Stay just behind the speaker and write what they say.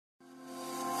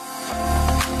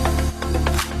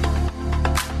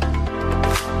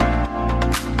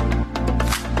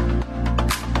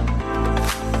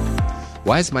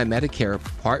Why is my Medicare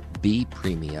Part B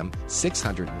premium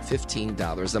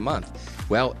 $615 a month?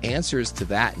 Well, answers to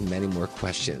that and many more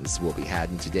questions will be had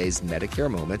in today's Medicare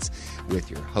Moments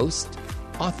with your host,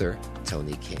 author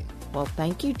Tony King. Well,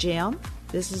 thank you, Jim.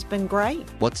 This has been great.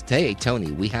 Well, today,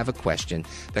 Tony, we have a question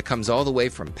that comes all the way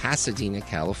from Pasadena,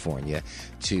 California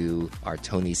to our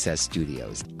Tony Says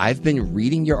Studios. I've been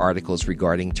reading your articles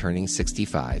regarding turning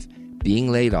 65,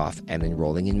 being laid off, and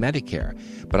enrolling in Medicare,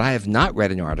 but I have not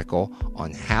read an article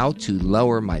on how to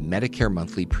lower my Medicare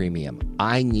monthly premium.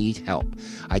 I need help.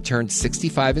 I turned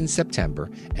 65 in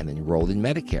September and enrolled in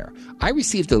Medicare. I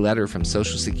received a letter from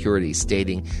Social Security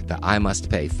stating that I must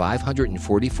pay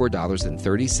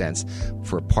 $544.30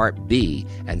 for Part B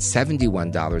and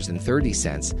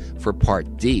 $71.30 for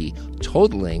Part D,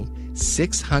 totaling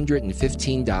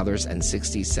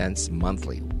 $615.60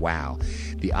 monthly. Wow.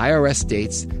 The IRS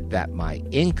states that my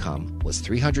income was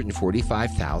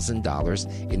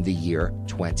 $345,000 in the year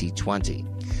 2020.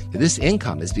 Now, this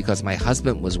income is because my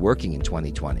husband was working in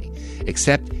 2020,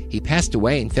 except he passed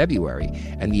away in February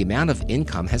and the amount of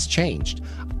income has changed.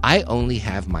 I only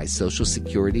have my Social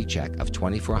Security check of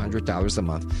 $2,400 a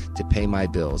month to pay my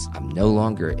bills. I'm no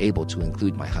longer able to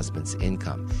include my husband's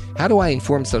income. How do I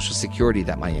inform Social Security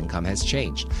that my income has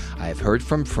changed? I have heard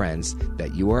from friends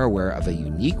that you are aware of a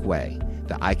unique way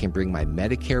that I can bring my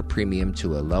Medicare premium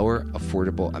to a lower,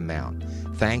 affordable amount.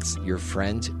 Thanks, your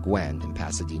friend Gwen in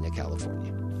Pasadena,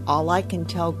 California. All I can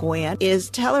tell Gwen is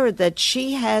tell her that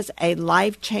she has a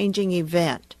life-changing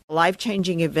event.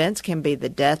 Life-changing events can be the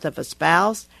death of a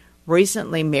spouse,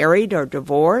 recently married or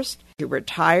divorced, you're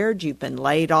retired, you've been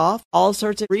laid off, all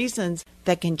sorts of reasons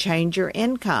that can change your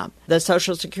income. The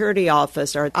Social Security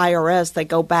office or IRS, they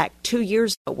go back 2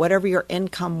 years, whatever your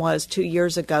income was 2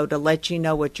 years ago, to let you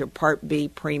know what your Part B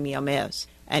premium is.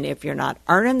 And if you're not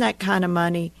earning that kind of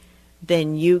money,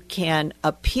 then you can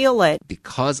appeal it.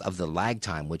 Because of the lag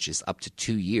time, which is up to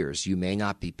 2 years, you may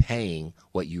not be paying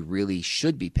what you really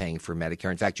should be paying for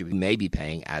Medicare. In fact, you may be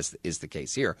paying, as is the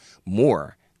case here,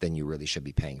 more than you really should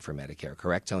be paying for Medicare.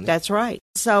 Correct, Tony? That's right.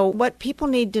 So what people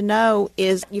need to know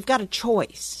is you've got a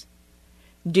choice.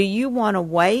 Do you want to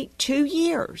wait 2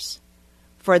 years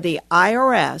for the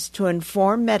IRS to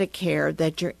inform Medicare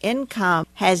that your income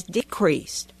has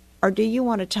decreased? Or do you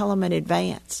want to tell them in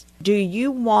advance? Do you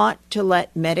want to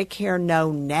let Medicare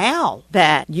know now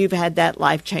that you've had that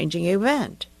life-changing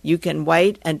event? You can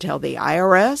wait until the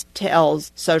IRS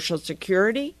tells Social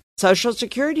Security. Social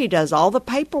Security does all the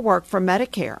paperwork for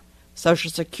Medicare.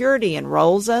 Social Security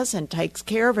enrolls us and takes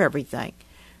care of everything.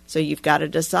 So you've got to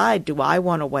decide, do I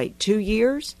want to wait 2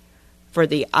 years for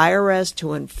the IRS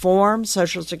to inform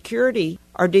Social Security,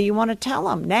 or do you want to tell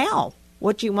them now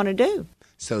what you want to do?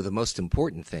 So the most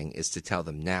important thing is to tell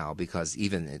them now, because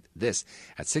even at this,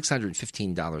 at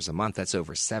 $615 a month, that's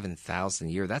over $7,000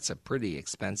 a year. That's a pretty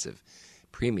expensive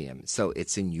premium. So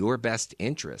it's in your best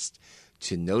interest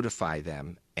to notify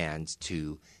them and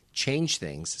to change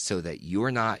things so that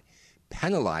you're not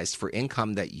penalized for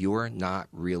income that you're not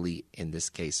really, in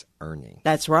this case, earning.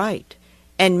 That's right.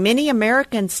 And many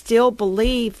Americans still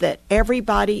believe that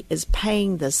everybody is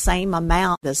paying the same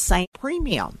amount, the same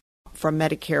premium. For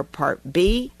Medicare Part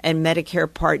B and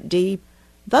Medicare Part D,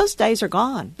 those days are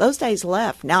gone. Those days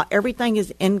left. Now everything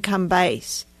is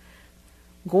income-based.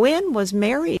 Gwen was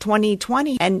married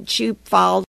 2020 and she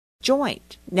filed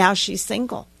joint. Now she's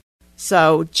single.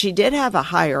 So she did have a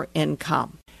higher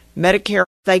income. Medicare,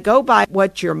 they go by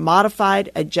what your modified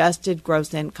adjusted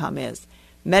gross income is.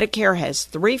 Medicare has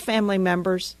 3 family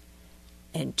members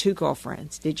and 2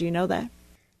 girlfriends. Did you know that?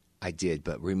 I did,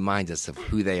 but remind us of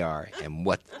who they are and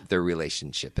what their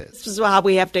relationship is. This is how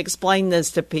we have to explain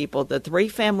this to people. The 3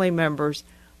 family members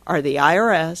are the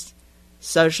IRS,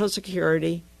 Social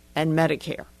Security, and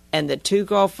Medicare. And the 2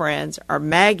 girlfriends are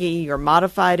Maggie, your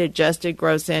modified adjusted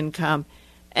gross income,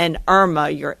 and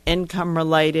Irma, your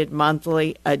income-related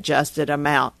monthly adjusted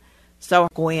amount. So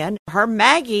Gwen, her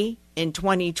Maggie in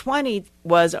 2020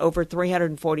 was over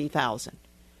 $340,000.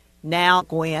 Now,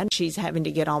 Gwen, she's having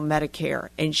to get on Medicare,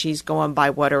 and she's going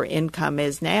by what her income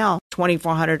is now,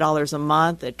 $2,400 a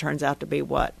month. It turns out to be,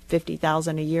 what,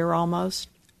 $50,000 a year almost?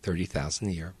 $30,000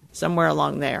 a year. Somewhere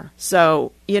along there.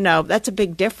 So, that's a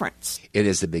big difference. It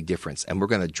is a big difference, and we're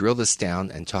going to drill this down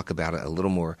and talk about it a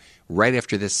little more right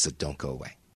after this, so don't go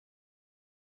away.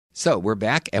 So we're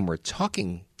back, and we're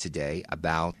talking today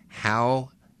about how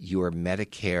your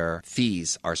Medicare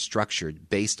fees are structured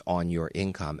based on your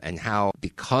income, and how,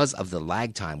 because of the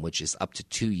lag time, which is up to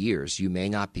 2 years, you may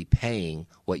not be paying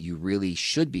what you really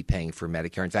should be paying for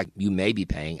Medicare. In fact, you may be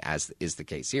paying, as is the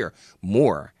case here,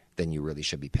 more than you really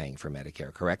should be paying for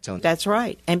Medicare. Correct, Tony? That's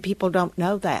right. And people don't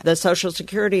know that. The Social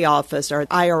Security Office or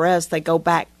IRS, they go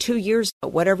back 2 years,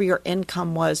 whatever your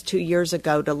income was 2 years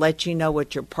ago, to let you know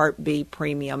what your Part B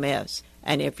premium is.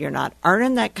 And if you're not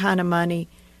earning that kind of money,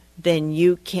 then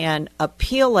you can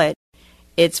appeal it.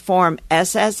 It's Form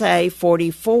SSA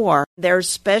 44. There's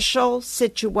special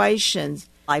situations,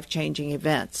 life-changing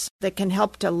events, that can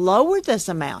help to lower this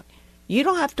amount. You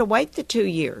don't have to wait the 2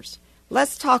 years.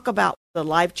 Let's talk about the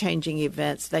life-changing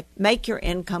events that make your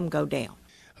income go down.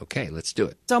 Okay, let's do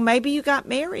it. So maybe you got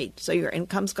married, so your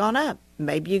income's gone up.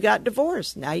 Maybe you got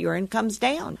divorced, now your income's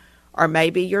down. Or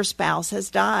maybe your spouse has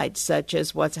died, such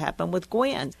as what's happened with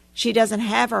Gwen. She doesn't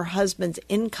have her husband's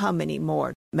income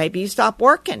anymore. Maybe you stopped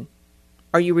working,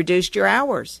 or you reduced your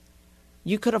hours.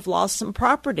 You could have lost some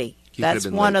property. That's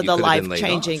one of the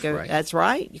life-changing. Right. That's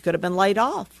right. You could have been laid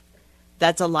off.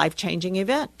 That's a life-changing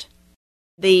event.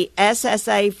 The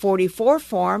SSA 44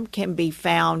 form can be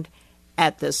found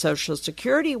at the Social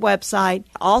Security website.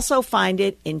 Also find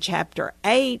it in Chapter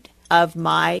 8 of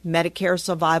my Medicare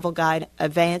Survival Guide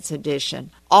Advance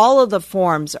Edition. All of the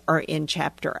forms are in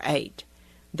Chapter 8.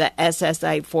 The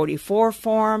SSA 44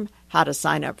 form, how to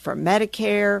sign up for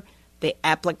Medicare, the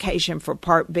application for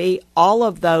Part B, all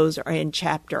of those are in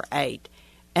Chapter 8.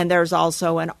 And there's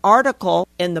also an article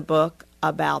in the book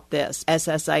about this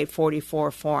SSA 44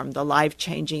 form, the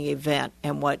life-changing event,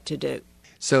 and what to do.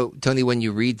 So, Tony, when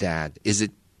you read that, is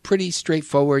it pretty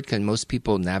straightforward? Can most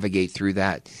people navigate through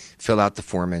that, fill out the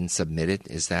form, and submit it?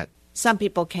 Is that? Some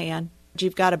people can.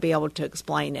 You've got to be able to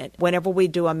explain it. Whenever we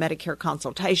do a Medicare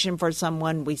consultation for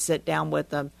someone, we sit down with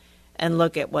them and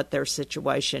look at what their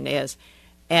situation is.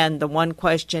 And the one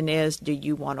question is, do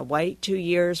you want to wait 2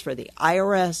 years for the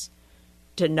IRS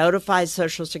to notify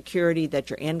Social Security that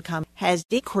your income has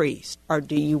decreased? Or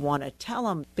do you want to tell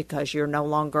them because you're no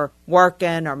longer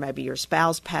working or maybe your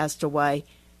spouse passed away,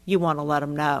 you want to let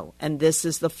them know? And this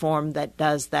is the form that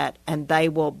does that, and they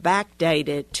will backdate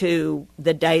it to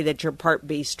the day that your Part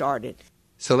B started.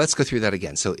 So let's go through that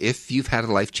again. So if you've had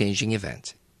a life-changing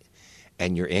event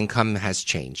and your income has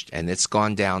changed and it's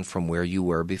gone down from where you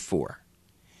were before,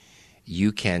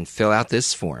 you can fill out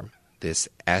this form, this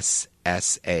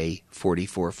SSA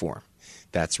 44 form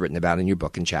that's written about in your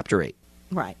book in Chapter 8.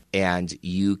 Right. And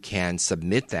you can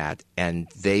submit that, and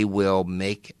they will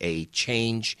make a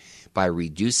change by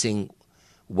reducing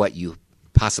what you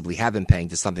possibly have been paying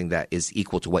to something that is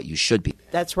equal to what you should be.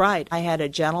 That's right. I had a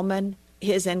gentleman,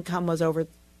 his income was over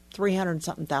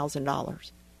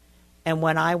 $300,000. And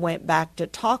when I went back to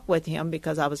talk with him,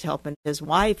 because I was helping his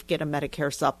wife get a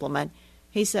Medicare supplement,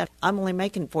 he said, I'm only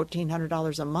making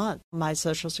 $1,400 a month, my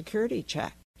Social Security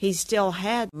check. He still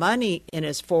had money in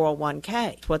his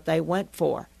 401k. It's what they went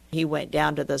for. He went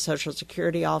down to the Social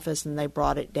Security office and they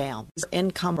brought it down. His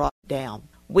income brought it down.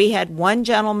 We had one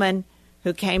gentleman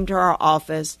who came to our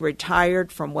office,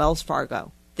 retired from Wells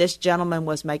Fargo. This gentleman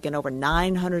was making over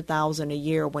 $900,000 a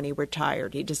year when he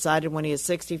retired. He decided when he was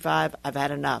 65, I've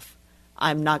had enough.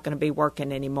 I'm not going to be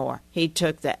working anymore. He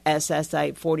took the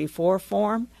SSA 44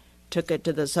 form, took it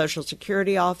to the Social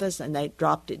Security office, and they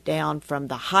dropped it down from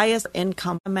the highest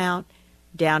income amount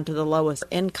down to the lowest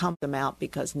income amount,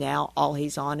 because now all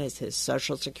he's on is his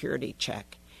Social Security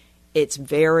check. It's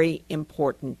very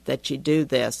important that you do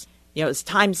this. You know, it's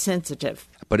time sensitive.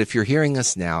 But if you're hearing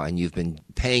us now and you've been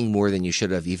paying more than you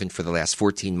should have even for the last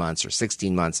 14 months or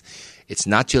 16 months, it's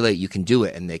not too late. You can do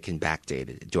it, and they can backdate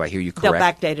it. Do I hear you correct?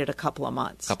 They'll backdate it a couple of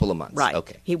months. Couple of months. Right.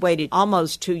 Okay. He waited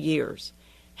almost 2 years.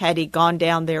 Had he gone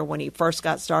down there when he first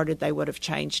got started, they would have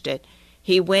changed it.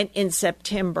 He went in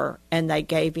September, and they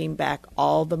gave him back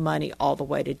all the money all the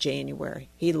way to January.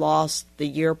 He lost the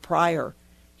year prior.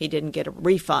 He didn't get a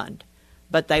refund,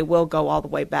 but they will go all the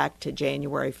way back to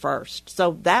January 1st.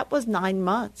 So that was 9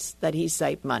 months that he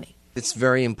saved money. It's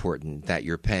very important that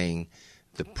you're paying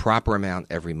the proper amount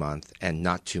every month and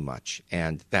not too much.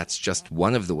 And that's just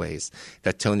one of the ways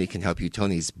that Tony can help you.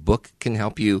 Tony's book can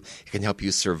help you. It can help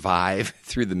you survive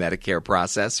through the Medicare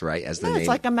process, right? As the name It's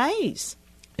like a maze.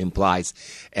 Implies.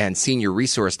 And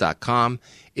seniorresource.com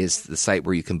is the site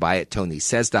where you can buy it.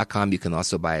 TonySays.com. You can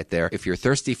also buy it there. If you're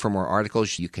thirsty for more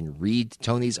articles, you can read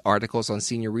Tony's articles on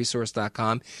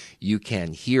seniorresource.com. You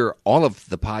can hear all of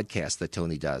the podcasts that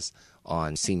Tony does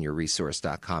on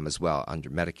seniorresource.com as well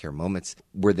under Medicare Moments.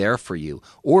 We're there for you.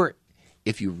 Or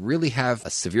if you really have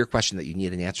a severe question that you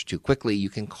need an answer to quickly,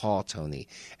 you can call Tony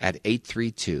at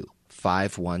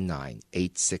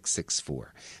 832-519-8664.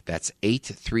 That's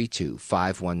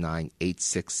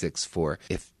 832-519-8664.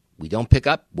 If we don't pick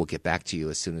up, we'll get back to you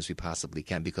as soon as we possibly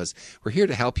can, because we're here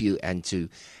to help you and to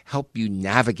help you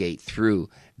navigate through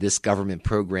this government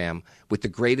program with the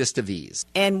greatest of ease.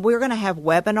 And we're going to have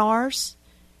webinars,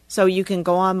 so you can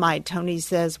go on my Tony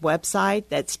Says website.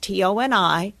 That's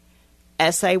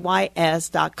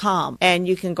TonySays.com. And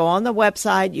you can go on the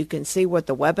website. You can see what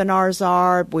the webinars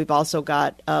are. We've also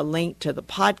got a link to the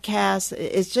podcast.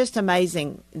 It's just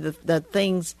amazing the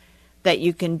things that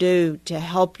you can do to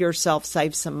help yourself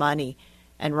save some money.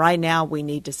 And right now we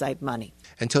need to save money.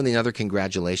 And Tony, another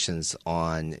congratulations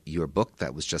on your book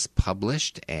that was just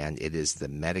published, and it is the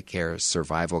Medicare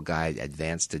Survival Guide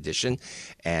Advanced Edition.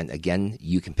 And again,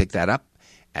 you can pick that up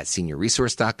at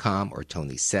seniorresource.com or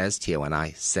Tony Says,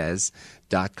 Tony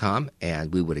Says.com,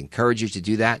 and we would encourage you to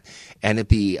do that. And it'd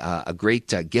be a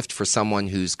great gift for someone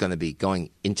who's going to be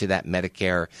going into that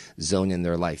Medicare zone in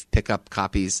their life. Pick up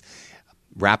copies,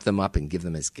 wrap them up, and give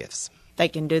them as gifts. They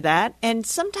can do that. And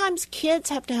sometimes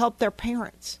kids have to help their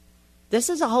parents. This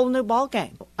is a whole new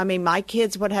ballgame. I mean, my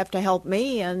kids would have to help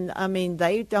me, and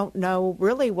they don't know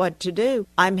really what to do.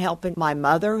 I'm helping my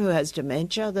mother who has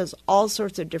dementia. There's all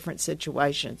sorts of different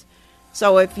situations.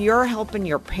 So if you're helping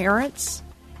your parents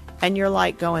and you're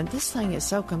like going, this thing is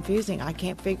so confusing, I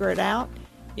can't figure it out,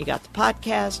 you got the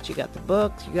podcast, you got the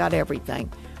books, you got everything.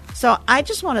 So I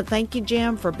just want to thank you,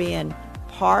 Jim, for being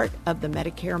part of the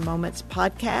Medicare Moments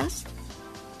podcast.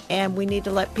 And we need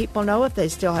to let people know if they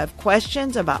still have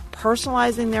questions about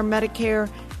personalizing their Medicare,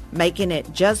 making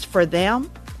it just for them,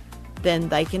 then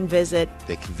they can visit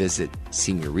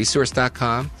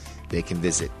seniorresource.com. They can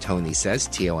visit Tony Says,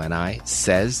 Tony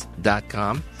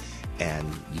Says.com.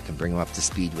 And you can bring them up to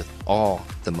speed with all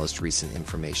the most recent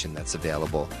information that's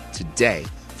available today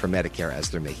for Medicare as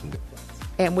they're making good points.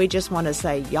 And we just want to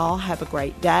say, y'all have a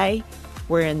great day.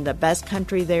 We're in the best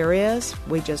country there is.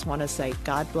 We just want to say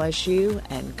God bless you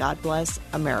and God bless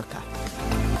America.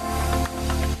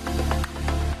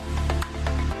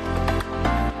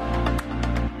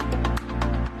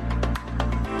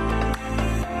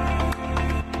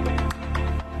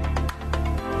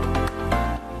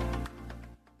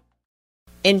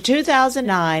 In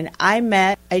 2009, I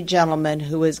met a gentleman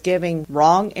who was giving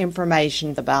wrong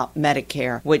information about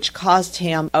Medicare, which cost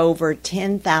him over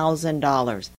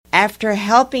 $10,000. After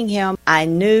helping him, I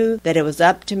knew that it was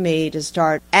up to me to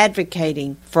start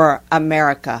advocating for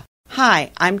America. Hi,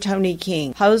 I'm Tony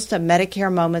King, host of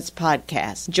Medicare Moments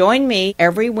podcast. Join me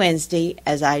every Wednesday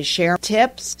as I share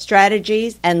tips,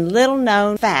 strategies, and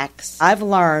little-known facts I've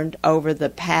learned over the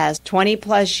past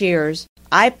 20-plus years.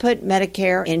 I put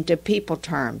Medicare into people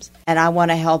terms, and I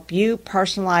want to help you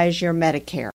personalize your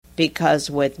Medicare, because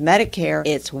with Medicare,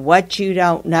 it's what you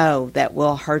don't know that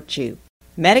will hurt you.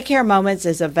 Medicare Moments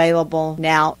is available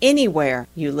now anywhere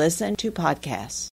you listen to podcasts.